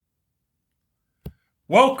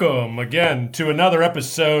Welcome again to another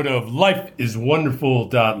episode of Life is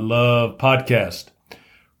Wonderful.Love podcast,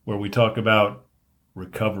 where we talk about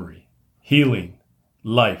recovery, healing,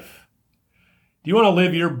 life. Do you want to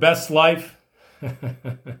live your best life?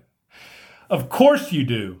 Of course you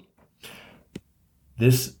do.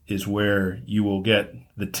 This is where you will get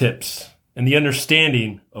the tips and the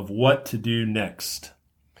understanding of what to do next.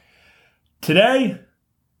 Today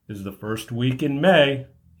is the first week in May.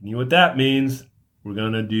 You know what that means? We're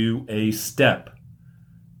going to do a step.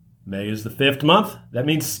 May is the 5th month. That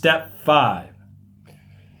means step 5.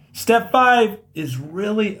 Step 5 is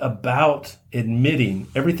really about admitting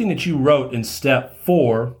everything that you wrote in step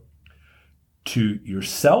 4 to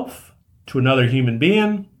yourself, to another human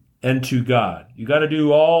being, and to God. You got to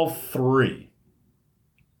do all three.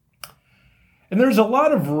 And there's a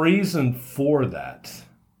lot of reason for that.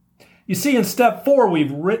 You see, in step 4,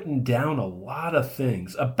 we've written down a lot of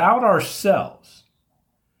things about ourselves.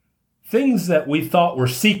 Things that we thought were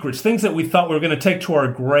secrets, things that we thought we were going to take to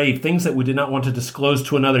our grave, things that we did not want to disclose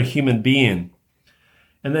to another human being.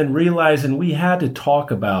 And then realizing we had to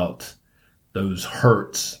talk about those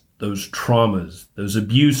hurts, those traumas, those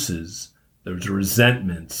abuses, those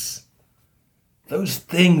resentments, those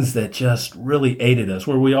things that just really aided us,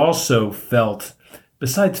 where we also felt,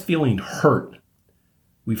 besides feeling hurt,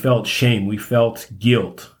 we felt shame, we felt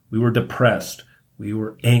guilt, we were depressed, we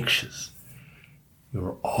were anxious. We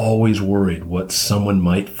were always worried what someone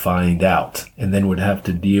might find out and then would have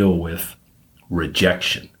to deal with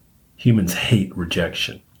rejection. Humans hate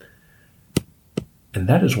rejection. And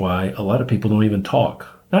that is why a lot of people don't even talk,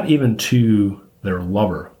 not even to their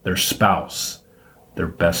lover, their spouse, their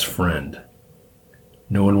best friend.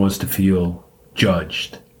 No one wants to feel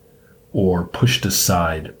judged or pushed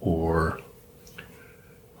aside or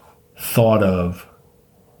thought of,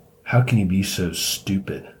 how can you be so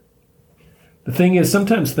stupid? The thing is,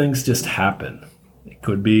 sometimes things just happen. It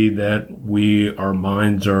could be that our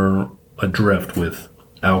minds are adrift with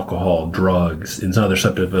alcohol, drugs, and some other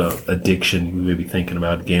type of addiction. We may be thinking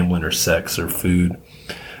about gambling or sex or food.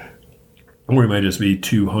 Or we might just be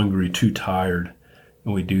too hungry, too tired,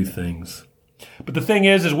 and we do things. But the thing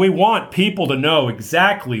is we want people to know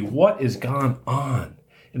exactly what has gone on.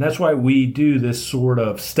 And that's why we do this sort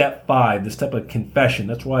of step 5, this type of confession.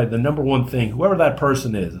 That's why the number one thing, whoever that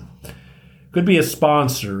person is, could be a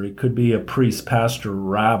sponsor, it could be a priest, pastor,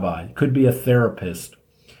 rabbi, it could be a therapist.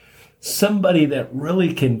 Somebody that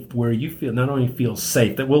really can, where you feel not only feel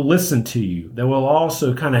safe, that will listen to you, that will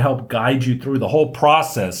also kind of help guide you through the whole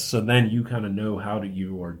process, so then you kind of know how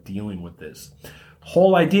you are dealing with this. The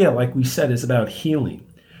whole idea, like we said, is about healing.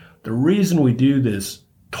 The reason we do this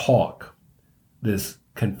talk, this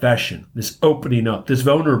confession, this opening up, this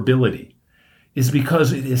vulnerability, is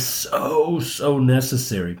because it is so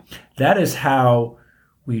necessary. That is how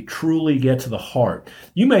we truly get to the heart.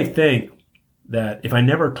 You may think that if I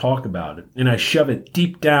never talk about it and I shove it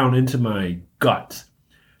deep down into my gut,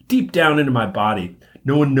 deep down into my body,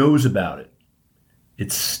 no one knows about it.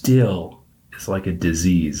 It's like a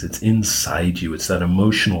disease. It's inside you. It's that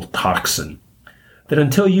emotional toxin that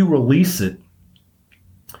until you release it,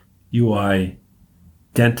 you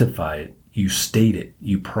identify it, you state it,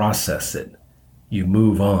 you process it. You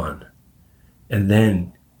move on, and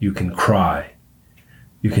then you can cry.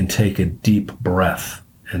 You can take a deep breath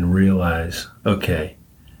and realize, okay,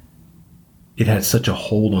 it had such a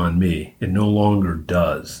hold on me. It no longer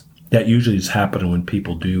does. That usually is happening when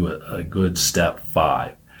people do a good step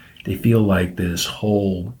 5. They feel like this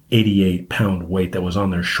whole 88-pound weight that was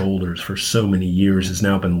on their shoulders for so many years has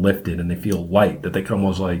now been lifted, and they feel light, that they can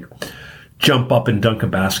almost like jump up and dunk a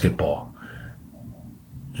basketball.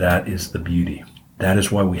 That is the beauty. That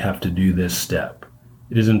is why we have to do this step.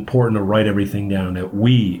 It is important to write everything down that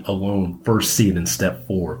we alone first see it in step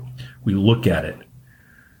 4. We look at it,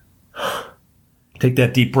 take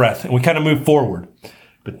that deep breath, and we kind of move forward.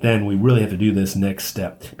 But then we really have to do this next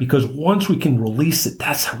step. Because once we can release it,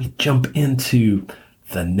 that's how we jump into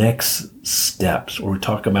the next steps, where we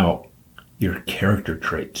talk about your character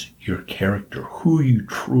traits, your character, who you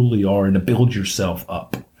truly are, and to build yourself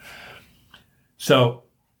up. So,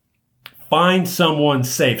 find someone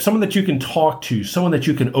safe, someone that you can talk to, someone that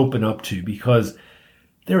you can open up to, because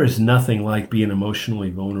there is nothing like being emotionally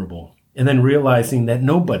vulnerable. And then realizing that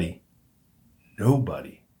nobody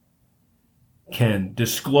can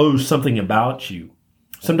disclose something about you,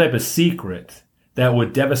 some type of secret that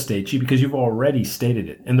would devastate you, because you've already stated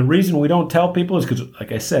it. And the reason we don't tell people is because,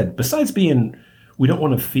 like I said, besides we don't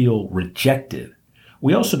want to feel rejected,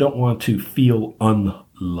 we also don't want to feel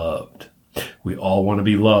unloved. We all want to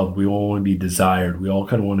be loved. We all want to be desired. We all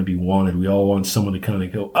kind of want to be wanted. We all want someone to kind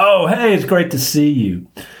of go, oh, hey, it's great to see you.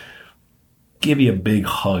 Give you a big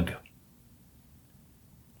hug.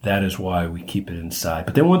 That is why we keep it inside.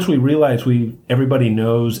 But then once we realize everybody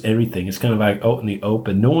knows everything, it's kind of like out in the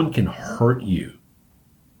open. No one can hurt you.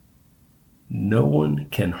 No one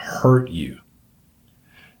can hurt you.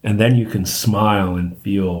 And then you can smile and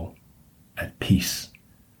feel at peace.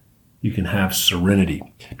 You can have serenity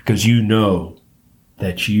because you know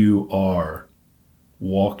that you are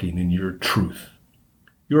walking in your truth.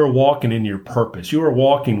 You are walking in your purpose. You are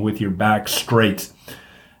walking with your back straight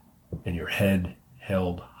and your head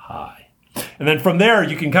held high. And then from there,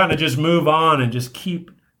 you can kind of just move on and just keep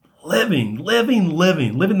living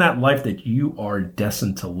that life that you are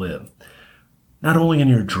destined to live. Not only in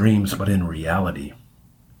your dreams, but in reality.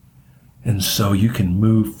 And so you can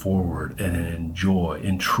move forward and enjoy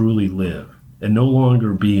and truly live and no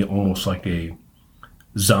longer be almost like a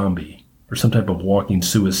zombie or some type of walking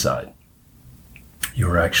suicide. You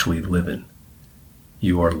are actually living.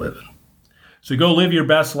 You are living. So go live your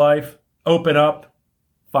best life. Open up.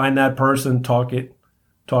 Find that person. Talk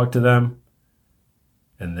to them.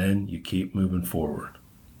 And then you keep moving forward.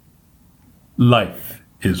 Life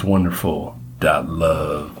is Wonderful.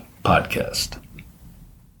 Love podcast.